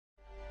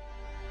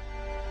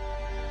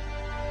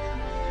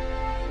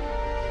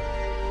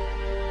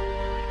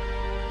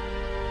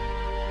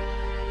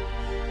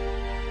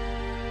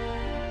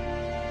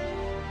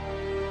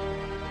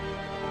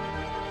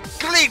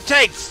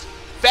Greetings,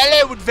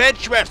 fellow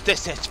adventurers.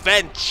 This is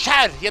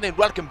VenturianTale, and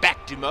welcome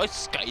back to my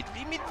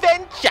Skyrim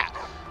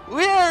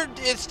adventure.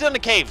 It's still in a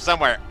cave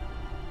somewhere.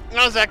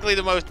 Not exactly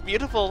the most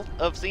beautiful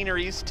of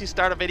sceneries to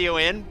start a video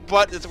in,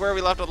 but it's where we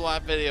left off the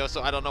last video,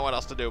 so I don't know what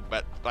else to do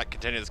but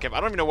continue this cave.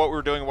 I don't even know what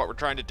we're doing or what we're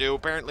trying to do.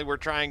 Apparently we're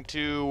trying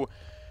to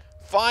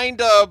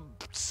find a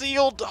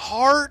sealed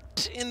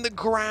heart in the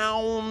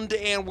ground,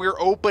 and we're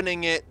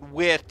opening it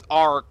with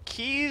our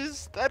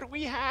keys that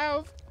we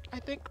have,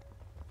 I think.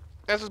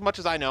 That's as much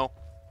as I know.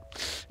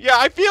 Yeah,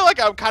 I feel like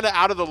I'm kind of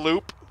out of the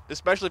loop,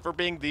 especially for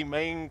being the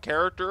main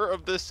character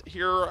of this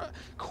here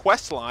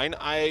quest line.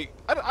 I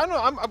don't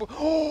know.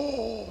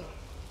 Oh,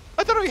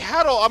 I thought we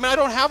had all. I mean, I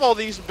don't have all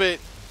these, but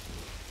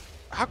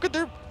how could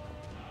there?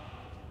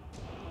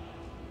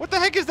 What the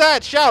heck is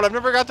that shout? I've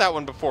never got that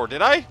one before.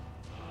 Did I?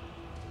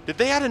 Did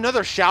they add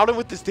another shout in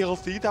with this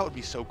DLC? That would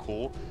be so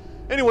cool.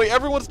 Anyway,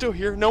 everyone's still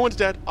here. No one's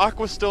dead.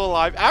 Aqua's still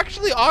alive.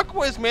 Actually,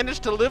 Aqua has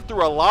managed to live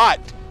through a lot.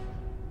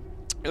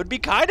 It would be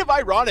kind of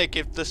ironic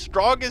if the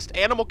strongest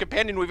animal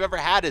companion we've ever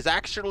had is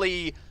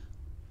actually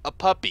a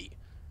puppy.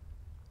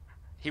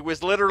 He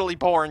was literally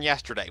born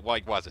yesterday. Well,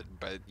 he wasn't,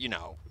 but, you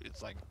know,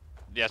 it's like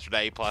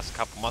yesterday plus a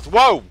couple months.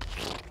 Whoa!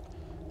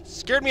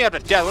 Scared me out to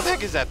death. What the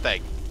heck is that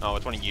thing? Oh,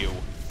 it's one of you.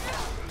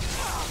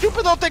 Stupid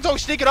little thing's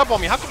always sneaking up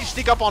on me. How can you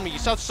sneak up on me? You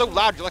sound so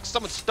loud. You're like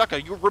someone stuck a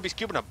Rubik's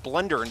Cube in a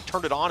blender and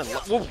turned it on and...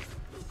 Whoa!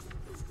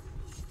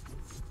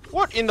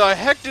 What in the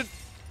heck did...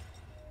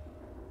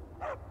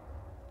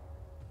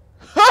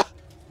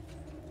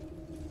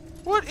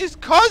 What is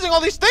causing all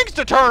these things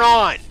to turn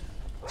on?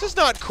 This is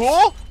not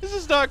cool. This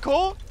is not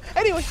cool.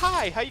 Anyway,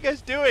 hi. How you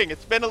guys doing?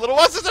 It's been a little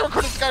while since I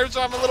recorded Skyrim,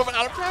 so I'm a little bit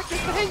out of practice.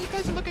 But hey, you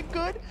guys are looking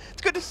good.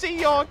 It's good to see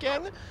y'all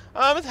again.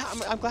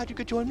 I'm glad you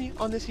could join me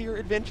on this here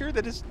adventure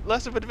that is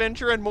less of an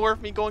adventure and more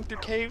of me going through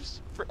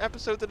caves for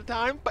episodes at a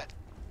time. But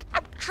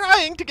I'm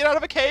trying to get out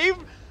of a cave.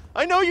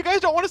 I know you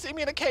guys don't want to see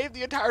me in a cave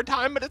the entire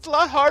time, but it's a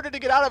lot harder to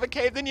get out of a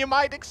cave than you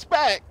might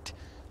expect.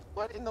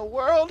 What in the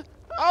world?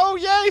 Oh,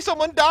 yay,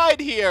 someone died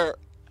here.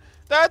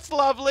 That's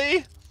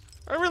lovely.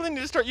 I really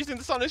need to start using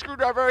the sonic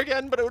screwdriver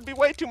again, but it would be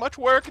way too much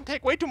work and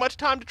take way too much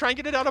time to try and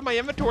get it out of my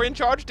inventory and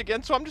charged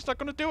again, so I'm just not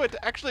going to do it.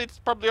 Actually, it's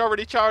probably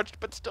already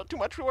charged, but still too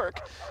much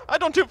work. I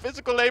don't do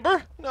physical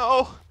labor.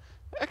 No.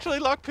 Actually,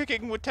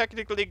 lockpicking would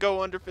technically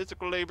go under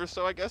physical labor,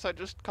 so I guess I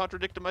just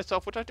contradicted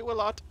myself, which I do a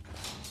lot.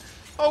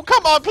 Oh,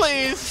 come on,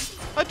 please!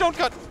 I don't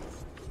got...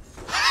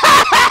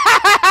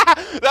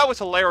 That was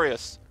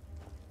hilarious.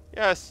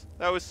 Yes,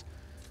 that was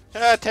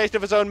a taste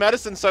of his own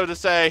medicine, so to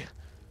say.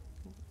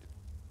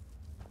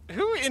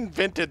 Who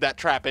invented that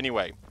trap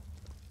anyway?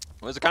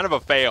 It was kind of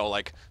a fail,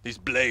 like, these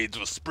blades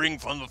will spring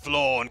from the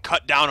floor and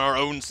cut down our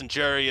own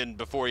Centurion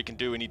before he can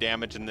do any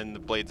damage, and then the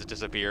blades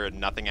disappear and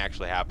nothing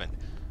actually happened.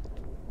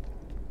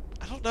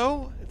 I don't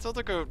know. It sounds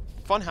like a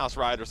funhouse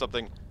ride or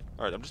something.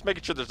 Alright, I'm just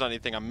making sure there's not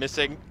anything I'm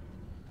missing.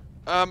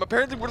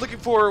 Apparently we're looking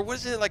for, what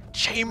is it, like,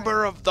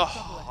 Chamber of the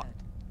Heart.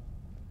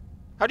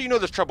 How do you know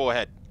there's trouble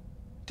ahead?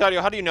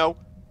 Tadio, how do you know?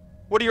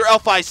 What do your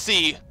elf eyes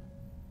see?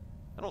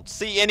 I don't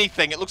see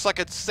anything. It looks like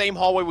it's the same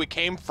hallway we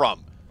came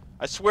from.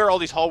 I swear all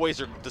these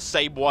hallways are the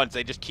same ones.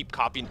 They just keep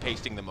copy and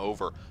pasting them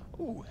over.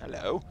 Ooh,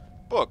 hello.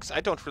 Books.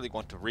 I don't really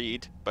want to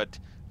read, but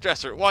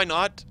dresser, why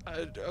not?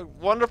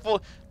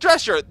 Wonderful.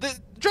 Dresser. The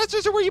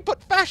dressers are where you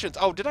put fashions.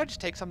 Oh, did I just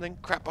take something?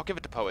 Crap, I'll give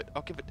it to Poet.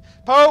 I'll give it...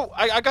 Poe,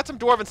 I got some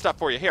dwarven stuff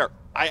for you. Here.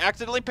 I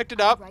accidentally picked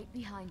it up. Right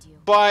behind you.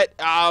 But,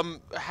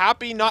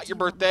 happy not your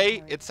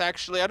birthday. It's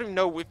actually, I don't even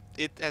know if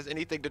it has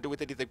anything to do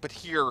with anything, but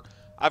here,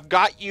 I've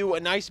got you a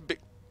nice big...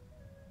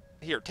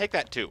 Here, take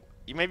that too.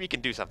 Maybe you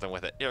can do something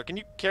with it. Here, can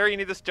you carry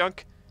any of this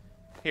junk?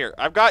 Here,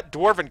 I've got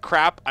dwarven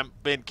crap I've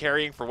been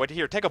carrying for what?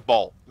 Here, take a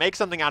bowl. Make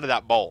something out of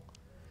that bowl.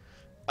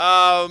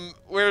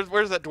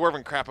 Where's that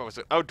dwarven crap I was...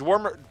 Oh,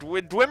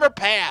 Dwemer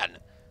pan.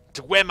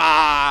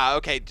 Dwemer.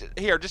 Okay,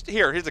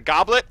 here's a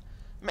goblet.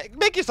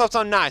 Make yourself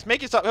something nice.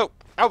 Make yourself...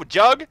 Oh, a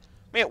jug?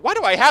 Man, why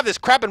do I have this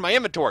crap in my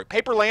inventory?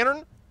 Paper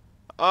lantern?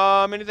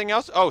 Anything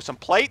else? Oh, some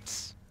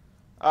plates?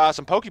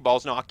 Some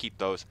Pokeballs. No, I'll keep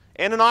those.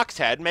 And an ox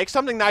head. Make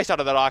something nice out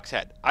of that ox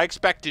head. I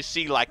expect to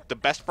see, like, the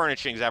best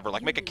furnishings ever.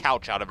 Like, make a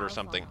couch out of it or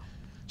something.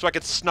 So I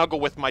could snuggle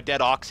with my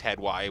dead ox head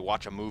while I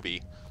watch a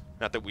movie.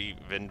 Not that we've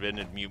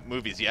invented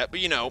movies yet,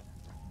 but, you know.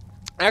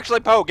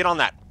 Actually, Poe, get on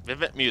that.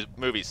 Invent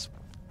movies.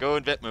 Go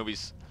invent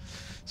movies.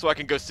 So I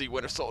can go see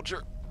Winter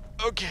Soldier.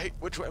 Okay,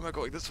 which way am I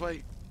going? This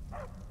way?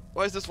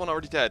 Why is this one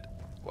already dead?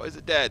 Why is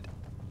it dead?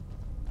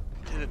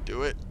 Didn't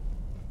do it.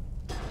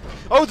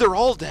 Oh, they're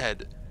all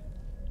dead.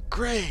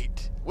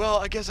 Great. Well,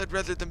 I guess I'd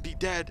rather them be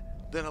dead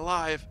than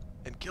alive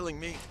and killing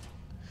me.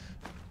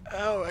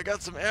 Oh, I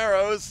got some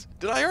arrows.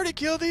 Did I already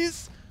kill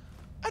these?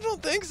 I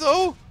don't think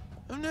so.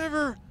 I've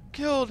never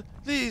killed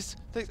these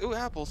things. Ooh,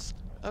 apples.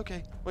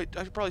 Okay. Wait,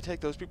 I should probably take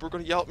those. People are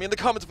going to yell at me in the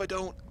comments if I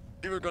don't.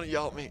 People are going to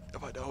yell at me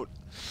if I don't.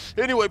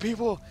 Anyway,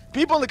 people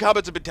in the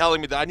comments have been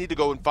telling me that I need to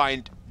go and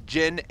find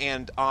Jin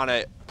and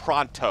Anna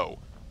pronto.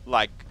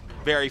 Like,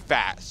 very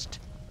fast.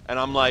 And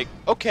I'm like,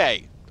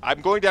 okay, I'm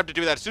going to have to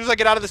do that. As soon as I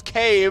get out of this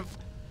cave,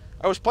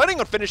 I was planning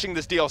on finishing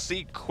this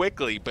DLC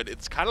quickly, but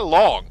it's kind of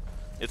long.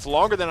 It's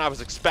longer than I was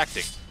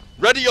expecting.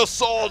 Ready your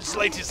swords,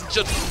 ladies and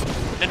gentlemen.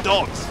 And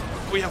dogs.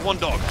 We have one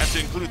dog. I have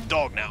to include the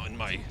dog now in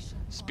my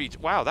speech.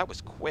 Wow, that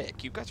was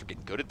quick. You guys are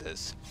getting good at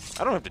this.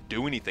 I don't have to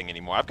do anything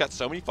anymore. I've got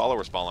so many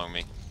followers following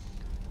me.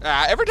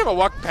 Every time I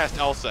walk past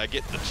Elsa, I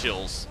get the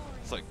chills.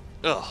 It's like,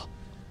 ugh.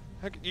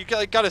 You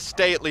gotta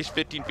stay at least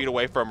 15 feet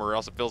away from her or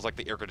else it feels like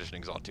the air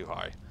conditioning's on too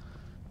high.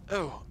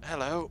 Oh,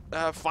 hello.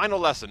 Final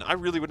lesson. I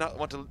really would not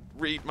want to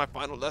read my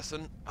final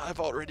lesson. I've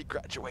already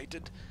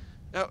graduated.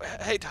 Oh,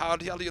 hey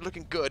Todd, you're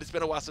looking good. It's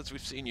been a while since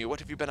we've seen you. What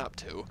have you been up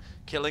to?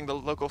 Killing the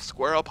local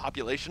squirrel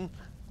population?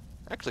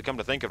 Actually, come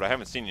to think of it, I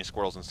haven't seen any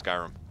squirrels in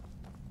Skyrim.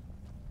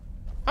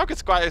 How could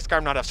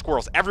Skyrim not have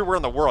squirrels? Everywhere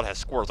in the world has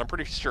squirrels. I'm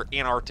pretty sure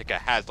Antarctica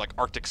has, like,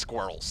 Arctic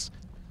squirrels.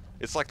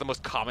 It's like the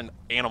most common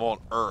animal on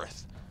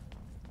Earth.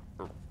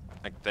 Or,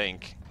 I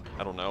think.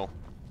 I don't know.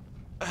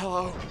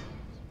 Hello.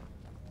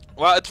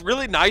 Well, it's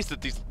really nice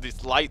that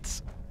these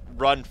lights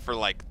run for,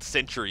 like,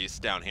 centuries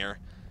down here.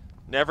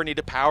 Never need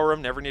to power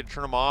them, never need to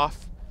turn them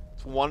off.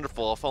 It's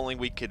wonderful. If only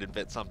we could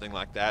invent something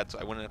like that so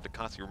I wouldn't have to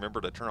constantly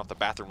remember to turn off the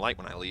bathroom light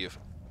when I leave.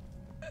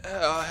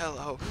 Oh,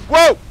 hello.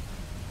 Whoa!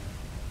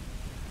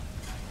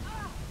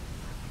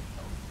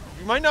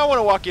 You might not want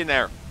to walk in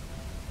there.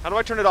 How do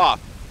I turn it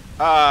off?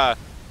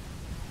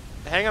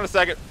 Hang on a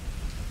second.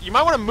 You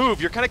might want to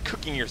move. You're kind of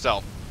cooking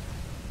yourself.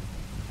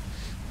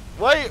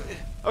 Wait.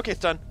 Okay,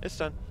 it's done. It's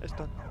done. It's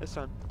done. It's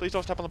done. Please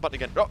don't step on the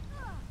button again.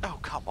 Oh,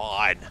 come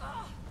on.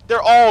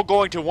 They're all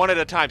going to, one at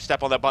a time,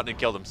 step on that button and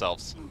kill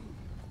themselves.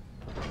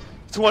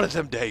 It's one of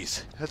them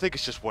days. I think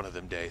it's just one of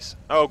them days.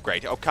 Oh,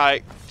 great.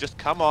 Okay. Just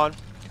come on.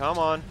 Come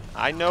on.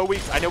 I know we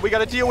got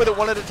to deal with it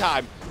one at a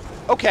time.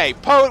 Okay,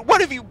 Poe,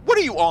 what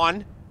are you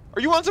on?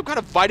 Are you on some kind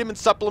of vitamin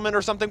supplement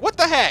or something? What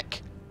the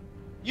heck?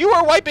 You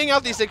are wiping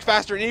out these things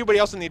faster than anybody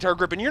else in the entire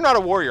group, and you're not a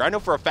warrior. I know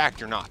for a fact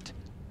you're not.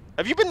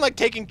 Have you been, like,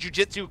 taking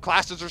jujitsu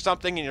classes or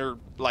something in your,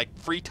 like,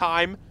 free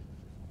time?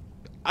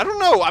 I don't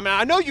know. I mean,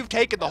 I know you've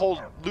taken the whole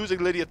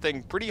losing Lydia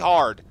thing pretty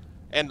hard,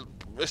 and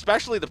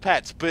especially the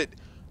pets, but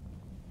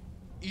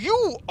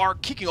you are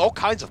kicking all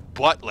kinds of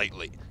butt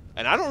lately.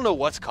 And I don't know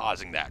what's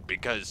causing that,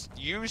 because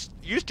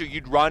used to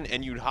you'd run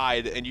and you'd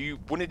hide and you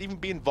wouldn't even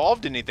be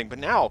involved in anything, but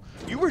now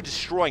you were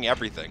destroying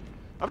everything.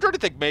 I'm trying to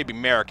think maybe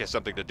Merrick has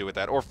something to do with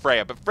that, or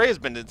Freya, but Freya's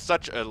been in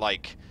such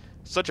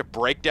a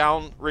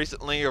breakdown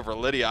recently over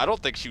Lydia. I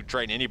don't think she would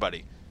train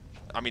anybody.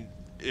 I mean,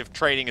 if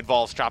training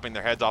involves chopping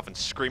their heads off and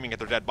screaming at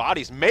their dead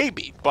bodies,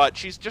 maybe, but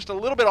she's just a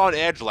little bit on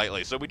edge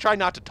lately, so we try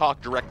not to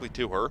talk directly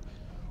to her,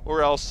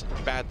 or else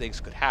bad things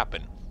could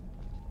happen.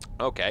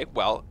 Okay,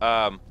 well,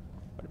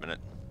 wait a minute.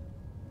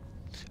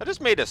 I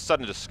just made a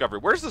sudden discovery.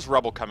 Where's this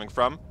rubble coming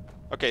from?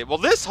 Okay, well,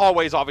 this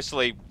hallway is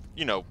obviously,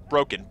 you know,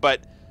 broken,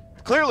 but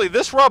clearly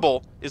this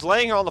rubble is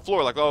laying here on the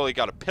floor like, oh, you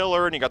got a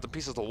pillar and you got the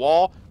pieces of the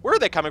wall. Where are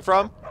they coming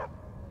from?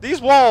 These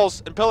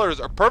walls and pillars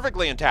are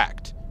perfectly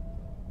intact.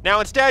 Now,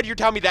 instead, you're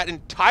telling me that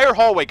entire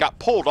hallway got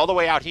pulled all the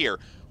way out here.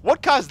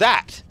 What caused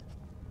that?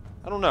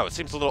 I don't know. It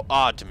seems a little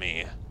odd to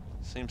me. It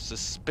seems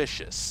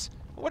suspicious.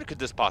 What could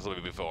this possibly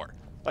be for?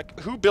 Like,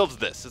 who builds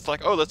this? It's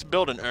like, oh, let's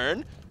build an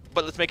urn,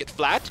 but let's make it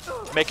flat.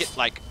 Make it,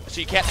 like,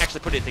 so you can't actually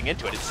put anything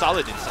into it. It's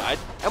solid inside.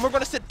 And we're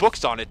going to sit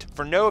books on it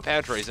for no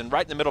apparent reason,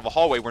 right in the middle of a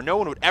hallway where no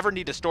one would ever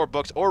need to store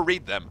books or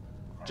read them.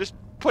 Just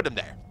put them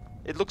there.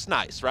 It looks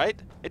nice,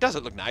 right? It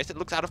doesn't look nice. It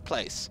looks out of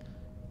place.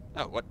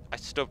 Oh, what? I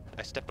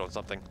stepped on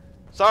something.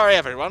 Sorry,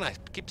 everyone. I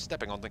keep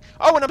stepping on things.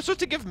 Oh, and I'm supposed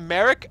to give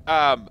Merrick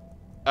a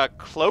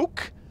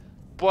cloak,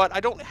 but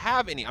I don't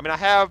have any. I mean, I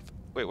have...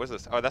 Wait, what's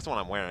this? Oh, that's the one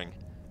I'm wearing.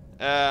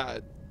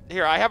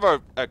 Here, I have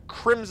a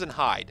crimson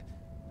hide.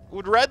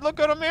 Would red look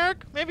good on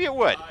Merrick? Maybe it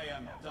would.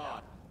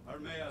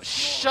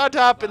 Shut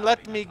up and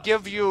let me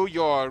give you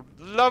your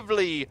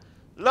lovely,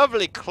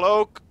 lovely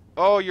cloak.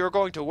 Oh, you're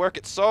going to work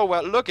it so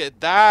well. Look at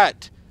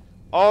that.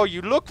 Oh,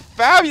 you look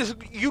fabulous.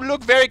 You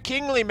look very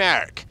kingly,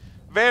 Merrick.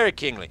 Very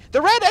kingly.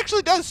 The red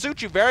actually does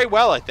suit you very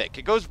well, I think.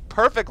 It goes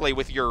perfectly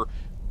with your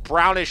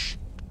brownish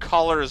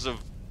colors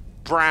of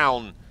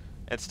brown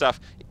and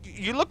stuff.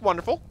 You look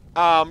wonderful.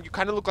 You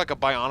kind of look like a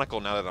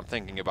Bionicle now that I'm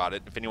thinking about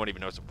it. If anyone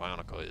even knows what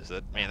Bionicle is.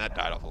 Man, that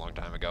died off a long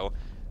time ago.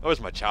 That was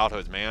my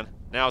childhood, man.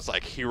 Now it's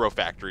like Hero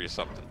Factory or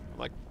something. I'm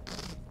like,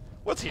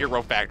 what's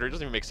Hero Factory? It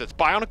doesn't even make sense.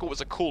 Bionicle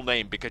was a cool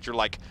name because you're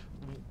like,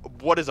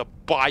 what is a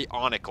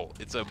Bionicle?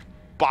 It's a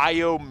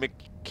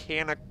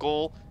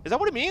biomechanical. Is that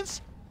what it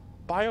means?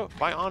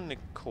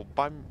 Bionicle.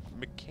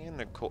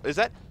 Biomechanical. Is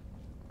that?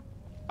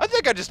 I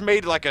think I just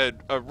made like a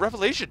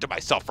revelation to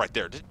myself right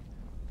there.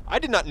 I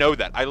did not know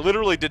that. I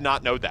literally did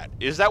not know that.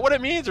 Is that what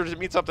it means, or does it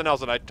mean something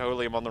else and I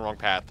totally am on the wrong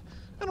path?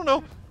 I don't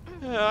know.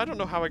 I don't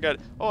know how I got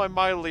it. Oh, I'm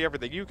mildly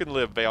everything. You can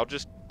live, Vahl.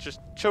 Just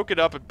choke it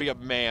up and be a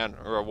man,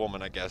 or a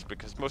woman, I guess,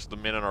 because most of the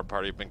men in our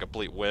party have been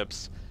complete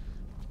wimps.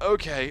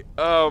 Okay,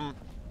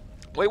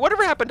 wait,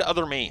 whatever happened to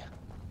Other Me?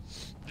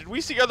 Did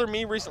we see Other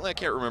Me recently? I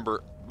can't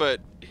remember,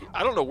 but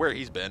I don't know where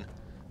he's been.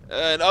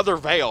 And Other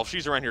Vahl,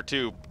 she's around here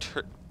too.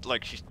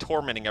 Like, she's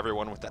tormenting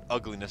everyone with that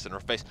ugliness in her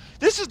face.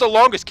 This is the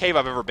longest cave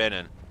I've ever been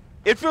in.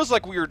 It feels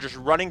like we were just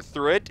running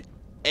through it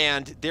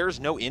and there's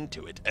no end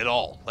to it at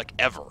all, like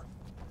ever.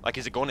 Like,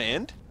 is it going to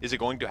end? Is it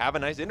going to have a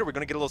nice end? Are we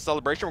going to get a little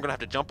celebration? We're going to have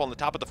to jump on the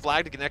top of the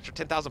flag to get an extra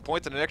 10,000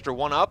 points and an extra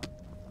 1-up?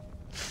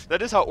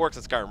 That is how it works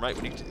in Skyrim, right?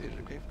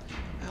 Okay.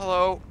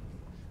 Hello.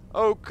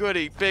 Oh,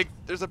 goody.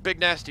 There's a big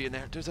nasty in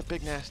there. There's a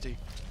big nasty.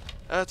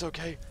 That's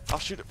okay. I'll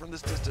shoot it from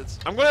this distance.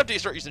 I'm going to have to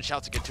start using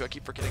shouts again, too. I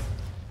keep forgetting.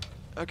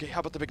 Okay, how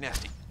about the big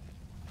nasty?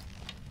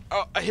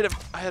 Oh, I hit him.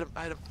 I hit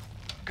him.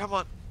 Come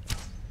on.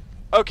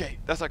 Okay,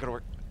 that's not going to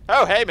work.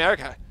 Oh, hey,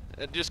 America.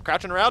 Just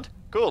crouching around?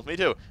 Cool, me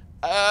too.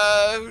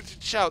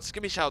 Shouts.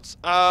 Give me shouts.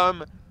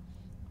 I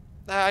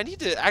need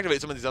to activate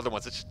some of these other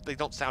ones. They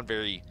don't sound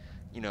very,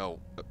 you know,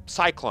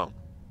 cyclone.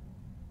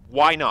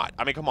 Why not?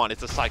 I mean, come on,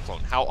 it's a cyclone.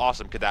 How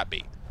awesome could that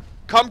be?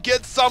 Come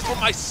get some from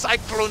my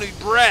cyclone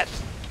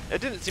breath. It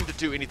didn't seem to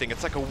do anything.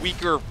 It's like a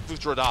weaker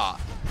Fustrada.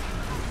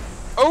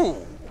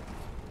 Oh.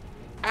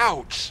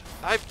 Ouch.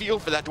 I feel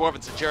for that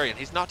dwarven centurion.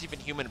 He's not even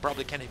human and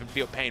probably can't even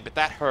feel pain, but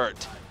that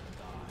hurt.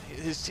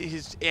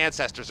 His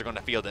ancestors are going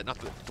to feel that. Not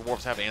that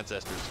dwarves have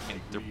ancestors. I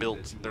mean, they're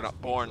built. They're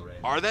not born.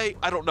 Are they?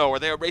 I don't know. Are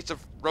they a race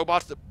of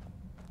robots that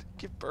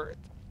give birth?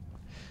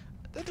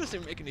 That doesn't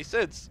even make any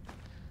sense.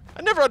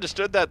 I never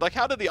understood that. Like,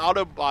 how do the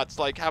Autobots,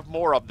 like, have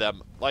more of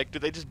them? Like, do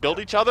they just build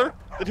each other?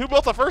 Then who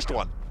built the first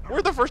one?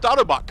 Where'd the first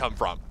Autobot come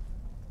from?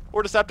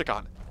 Or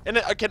Decepticon? And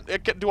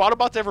do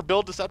Autobots ever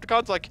build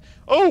Decepticons? Like,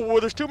 oh, well,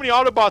 there's too many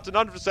Autobots and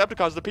not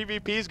Decepticons. The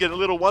PvP's getting a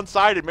little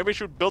one-sided. Maybe we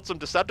should build some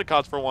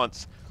Decepticons for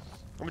once.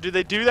 I mean, do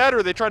they do that, or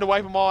are they trying to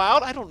wipe them all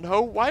out? I don't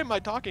know. Why am I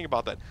talking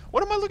about that?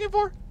 What am I looking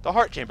for? The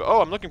Heart Chamber.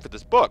 Oh, I'm looking for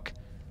this book.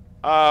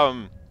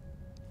 Well,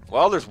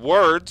 there's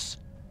words.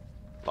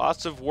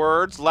 Lots of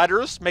words.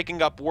 Letters,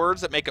 making up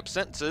words that make up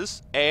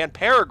sentences. And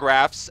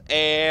paragraphs,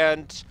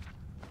 and...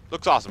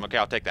 Looks awesome. Okay,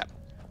 I'll take that.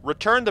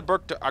 Return the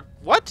book to...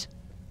 what?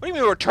 What do you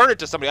mean return it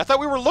to somebody? I thought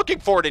we were looking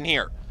for it in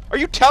here. Are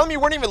you telling me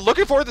we weren't even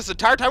looking for it this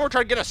entire time? We're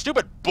trying to get a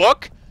stupid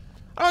book?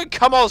 I don't even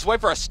come all this way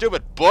for a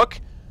stupid book.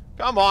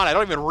 Come on, I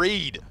don't even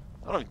read.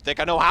 I don't even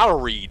think I know how to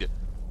read.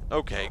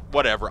 Okay,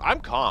 whatever. I'm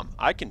calm.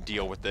 I can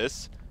deal with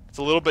this. It's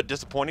a little bit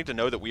disappointing to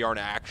know that we aren't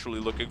actually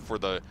looking for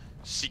the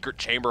secret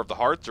chamber of the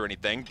hearts or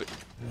anything, but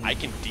I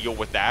can deal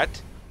with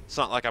that. It's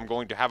not like I'm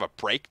going to have a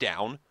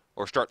breakdown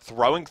or start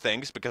throwing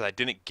things because I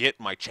didn't get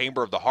my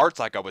chamber of the hearts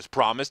like I was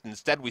promised.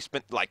 Instead, we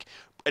spent like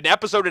an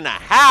episode and a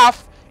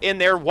half in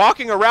there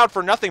walking around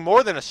for nothing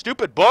more than a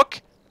stupid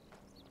book.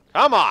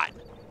 Come on.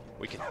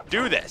 We can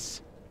do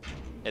this.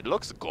 It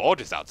looks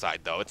gorgeous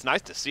outside, though. It's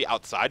nice to see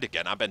outside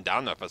again. I've been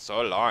down there for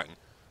so long.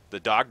 The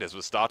darkness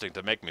was starting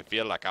to make me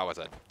feel like I was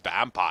a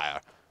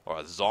vampire or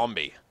a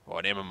zombie or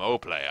an MMO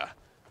player.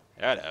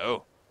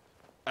 Hello.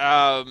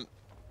 I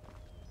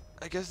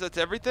guess that's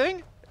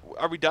everything?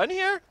 Are we done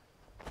here?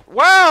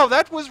 Wow,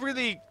 that was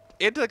really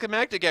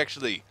anticlimactic,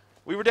 actually.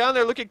 We were down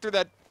there looking through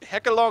that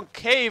hecka-long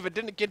cave and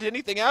didn't get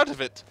anything out of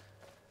it.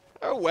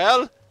 Oh,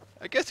 well.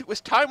 I guess it was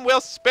time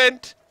well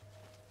spent.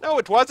 No,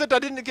 it wasn't. I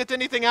didn't get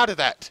anything out of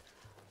that.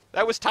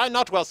 That was time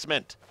not well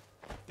spent.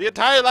 The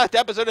entire last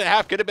episode and a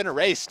half could have been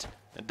erased,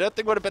 and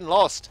nothing would have been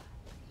lost.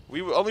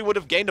 We only would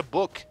have gained a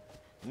book.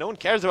 No one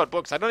cares about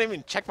books. I don't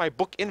even check my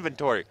book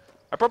inventory.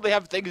 I probably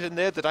have things in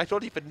there that I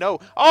don't even know.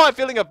 Oh, I'm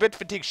feeling a bit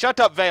fatigued. Shut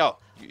up, Vahl.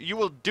 You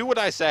will do what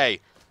I say.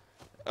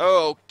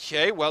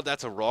 Okay, well,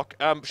 that's a rock.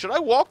 Should I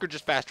walk or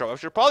just fast travel? I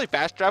should probably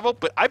fast travel,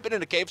 but I've been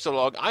in a cave so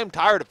long, I'm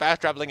tired of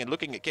fast traveling and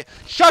looking at caves.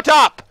 Shut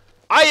up!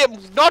 I am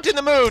not in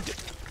the mood!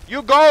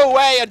 You go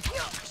away and...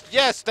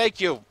 Yes,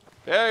 thank you.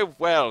 Very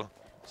well.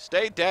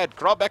 Stay dead.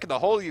 Crawl back in the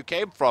hole you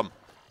came from.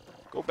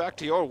 Go back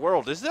to your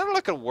world. Is there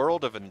like a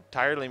world of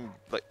entirely...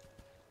 like?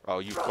 Oh,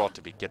 you've got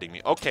to be kidding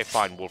me. Okay,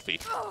 fine, Wolfie.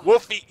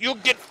 Wolfie, you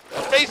get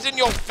face in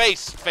your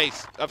face.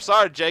 I'm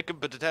sorry, Jacob,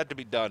 but it had to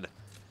be done.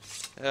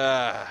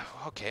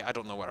 Okay, I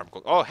don't know where I'm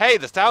going. Oh, hey,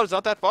 the town's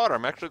not that far.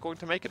 I'm actually going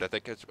to make it, I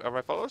think. Are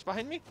my followers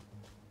behind me?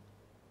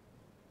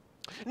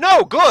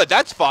 No, good.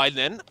 That's fine,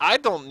 then. I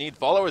don't need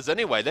followers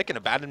anyway. They can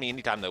abandon me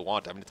anytime they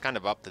want. I mean, it's kind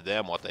of up to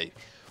them what they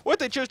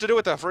choose to do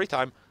with their free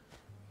time.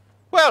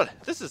 Well,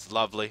 this is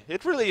lovely.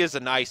 It really is a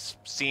nice,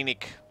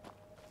 scenic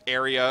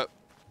area.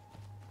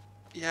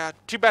 Yeah,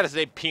 too bad it's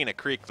named Peanut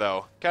Creek,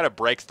 though. Kind of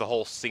breaks the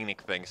whole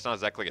scenic thing. It's not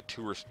exactly a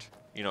tourist,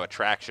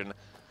 attraction.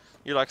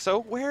 You're like, so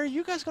where are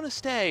you guys going to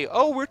stay?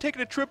 Oh, we're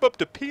taking a trip up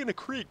to Peanut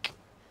Creek.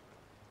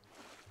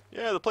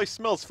 Yeah, the place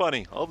smells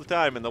funny all the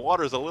time, and the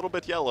water is a little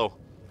bit yellow.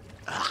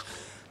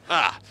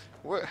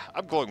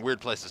 I'm going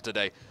weird places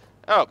today.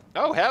 Oh,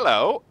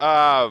 hello.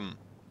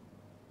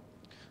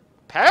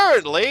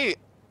 Apparently,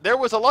 there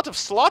was a lot of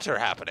slaughter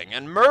happening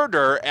and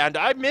murder, and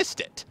I missed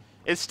it.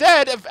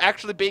 Instead of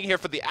actually being here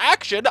for the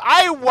action,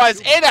 I was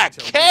in a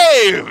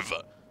cave!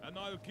 And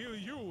I'll kill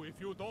you if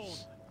you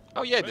don't.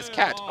 Oh yeah, this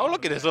cat. Oh,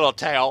 look at his little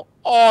tail.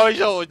 Oh,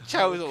 he's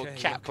a little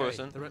cat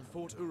person. They're at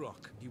Fort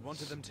Uruk. He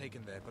wanted them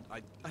taken there, but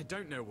I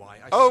don't know why.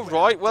 Oh,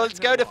 right. Well, let's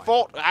go to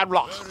Fort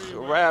Uruk,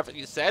 wherever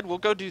you said. We'll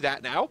go do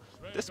that now.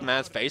 This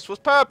man's face was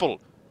purple.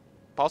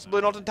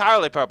 Possibly not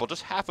entirely purple,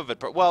 just half of it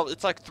purple. Well,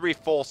 it's like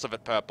 3/4 of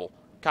it purple.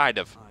 Kind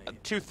of.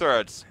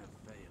 2/3.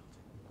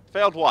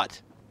 Failed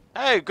what?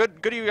 Hey,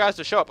 good of you guys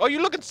to show up. Oh,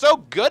 you're looking so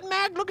good,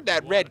 Mag. Look at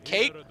that red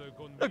cape.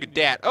 Look at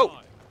that.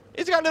 Oh,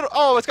 it's got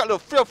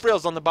little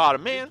frills on the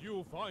bottom, man. Did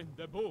you find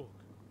the book?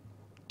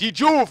 Did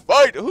you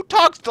find? Who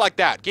talks like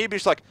that?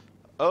 Gabe's like,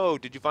 oh,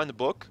 did you find the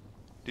book?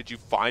 Did you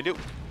find it?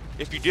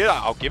 If you did,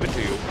 I'll give it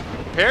to you.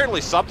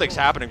 Apparently something's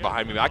happening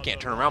behind me. I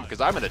can't turn around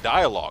because I'm in a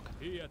dialogue.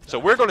 So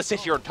we're going to sit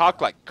here and talk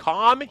like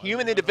calm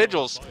human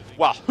individuals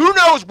while who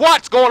knows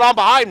what's going on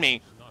behind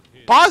me,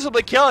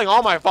 possibly killing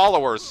all my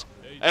followers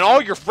and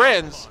all your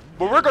friends,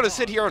 but we're going to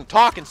sit here and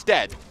talk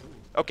instead.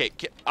 Okay,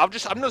 I'm going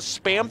to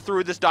spam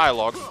through this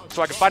dialogue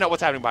so I can find out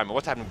what's happening behind me.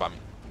 What's happening behind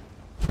me?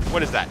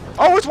 What is that?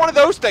 Oh, it's one of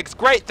those things.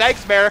 Great.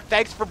 Thanks, Merrick.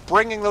 Thanks for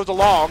bringing those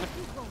along.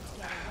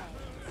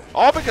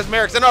 All because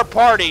Merrick's in our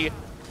party.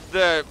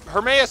 The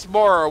Hermaeus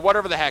Mora, or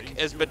whatever the heck,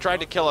 has been trying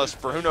to kill us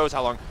for who knows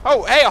how long.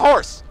 Oh, hey, a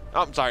horse!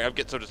 Oh, I'm sorry. I'm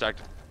getting so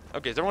distracted.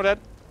 Okay, is everyone dead?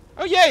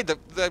 Oh, yay!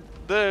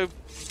 The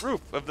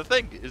roof of the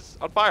thing is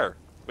on fire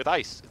with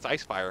ice. It's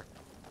ice fire.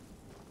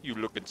 You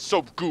looking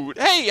so good.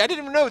 Hey, I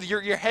didn't even know that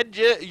your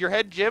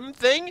head gym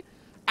thing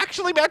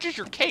actually matches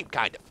your cape,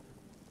 kind of.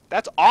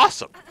 That's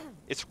awesome.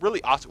 It's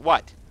really awesome.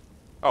 What?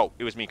 Oh,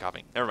 it was me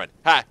coughing. Never mind.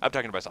 Hi, I'm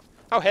talking to myself.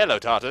 Oh, hello,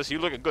 Tortoise. You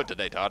looking good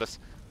today, Tortoise.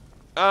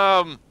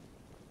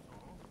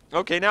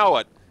 Okay, now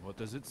what? What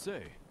does it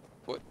say?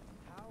 What?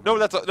 No,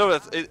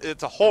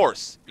 it's a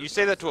horse. You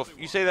say that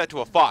to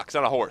a fox,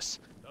 not a horse.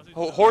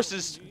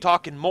 Horses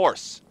talk in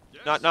Morse,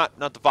 not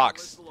the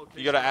fox.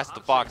 You gotta ask the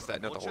fox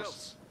that, not the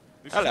horse.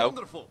 Hello.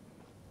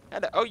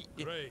 Hello. Oh,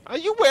 are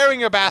you wearing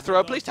your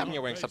bathrobe? Please tell me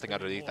you're wearing something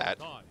underneath that.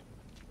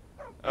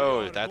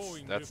 Oh,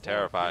 that's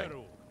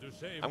terrifying.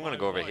 I'm gonna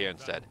go over here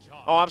instead.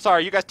 Oh, I'm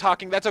sorry. You guys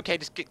talking? That's okay.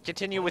 Just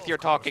continue with your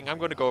talking. I'm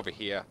gonna go over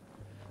here.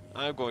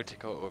 I'm going to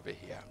go over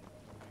here.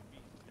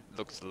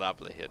 Looks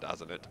lovely here,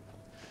 doesn't it?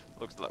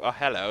 Looks like. Oh,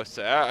 hello,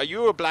 sir. Are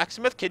you a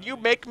blacksmith? Can you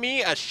make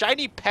me a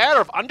shiny pair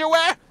of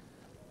underwear?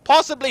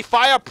 Possibly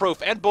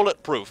fireproof and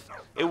bulletproof.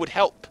 It would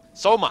help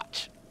so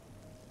much.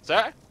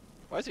 Sir?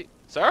 Why is he?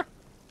 Sir?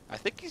 I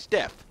think he's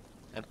deaf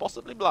and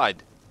possibly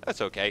blind.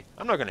 That's okay.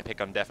 I'm not going to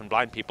pick on deaf and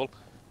blind people.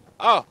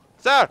 Oh,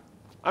 sir,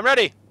 I'm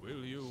ready.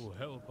 Will you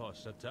help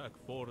us attack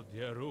Fort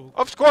Yaruk?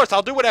 Of course,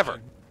 I'll do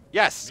whatever.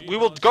 Yes, we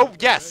will go.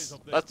 Yes,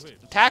 let's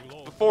attack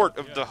the fort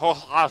of the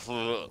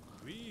whole.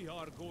 We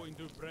are going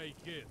to break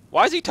in.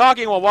 Why is he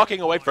talking while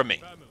walking away from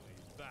me?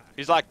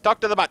 He's like, talk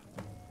to the butt.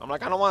 I'm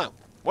like, I don't want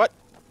to. What?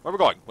 Where are we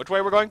going? Which way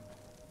are we going?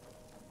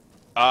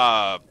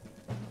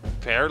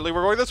 Apparently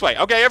we're going this way.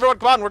 Okay, everyone,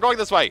 come on, we're going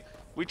this way.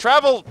 We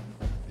travel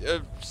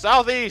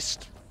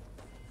southeast.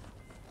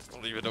 I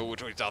don't even know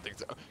which way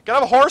southeast. Can I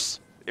have a horse?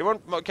 Everyone,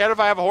 can if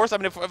I have a horse? I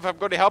mean, if I'm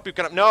going to help you,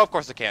 can I? No, of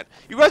course I can't.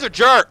 You guys are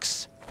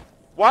jerks.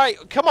 Why?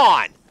 Come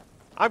on.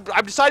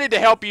 I've decided to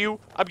help you.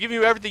 I'm giving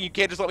you everything you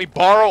can. Just let me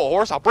borrow a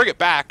horse. I'll bring it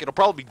back. It'll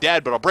probably be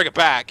dead, but I'll bring it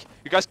back.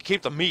 You guys can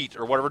keep the meat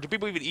or whatever. Do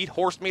people even eat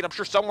horse meat? I'm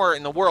sure somewhere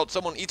in the world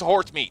someone eats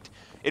horse meat.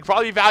 It'd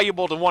probably be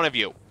valuable to one of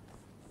you.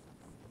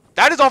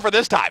 That is all for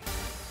this time.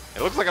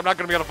 It looks like I'm not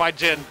going to be able to find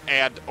Jin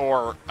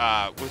or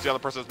who's the other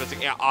person that's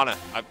missing? Yeah, Anna.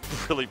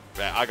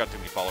 I got too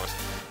many followers.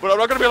 But I'm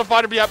not going to be able to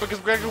find him yet because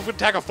we're going to go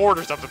attack a fort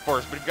or something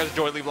first. But if you guys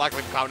enjoy, leave a like,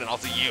 leave a comment, and I'll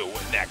see you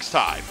next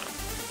time.